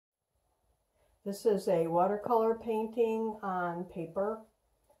This is a watercolor painting on paper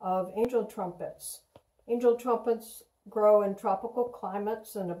of angel trumpets. Angel trumpets grow in tropical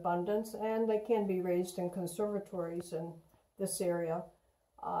climates in abundance, and they can be raised in conservatories in this area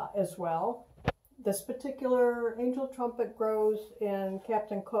as well. This particular angel trumpet grows in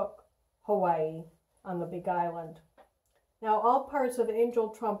Captain Cook, Hawaii, on the Big Island. Now, all parts of angel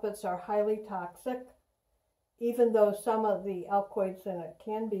trumpets are highly toxic, even though some of the alkaloids in it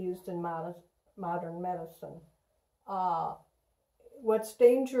can be used in modern medicine. What's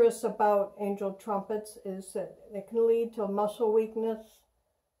dangerous about angel trumpets is that it can lead to muscle weakness,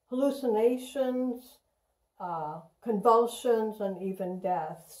 hallucinations, convulsions, and even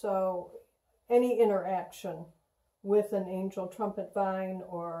death. So any interaction with an angel trumpet vine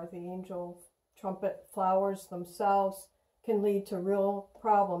or the angel trumpet flowers themselves can lead to real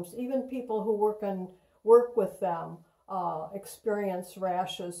problems. Even people who work with them experience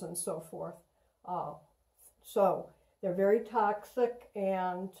rashes and so forth. So they're very toxic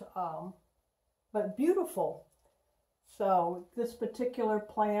and but beautiful. So this particular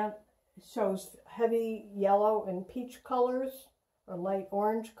plant shows heavy yellow and peach colors or light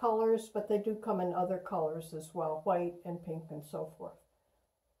orange colors, but they do come in other colors as well, white and pink and so forth.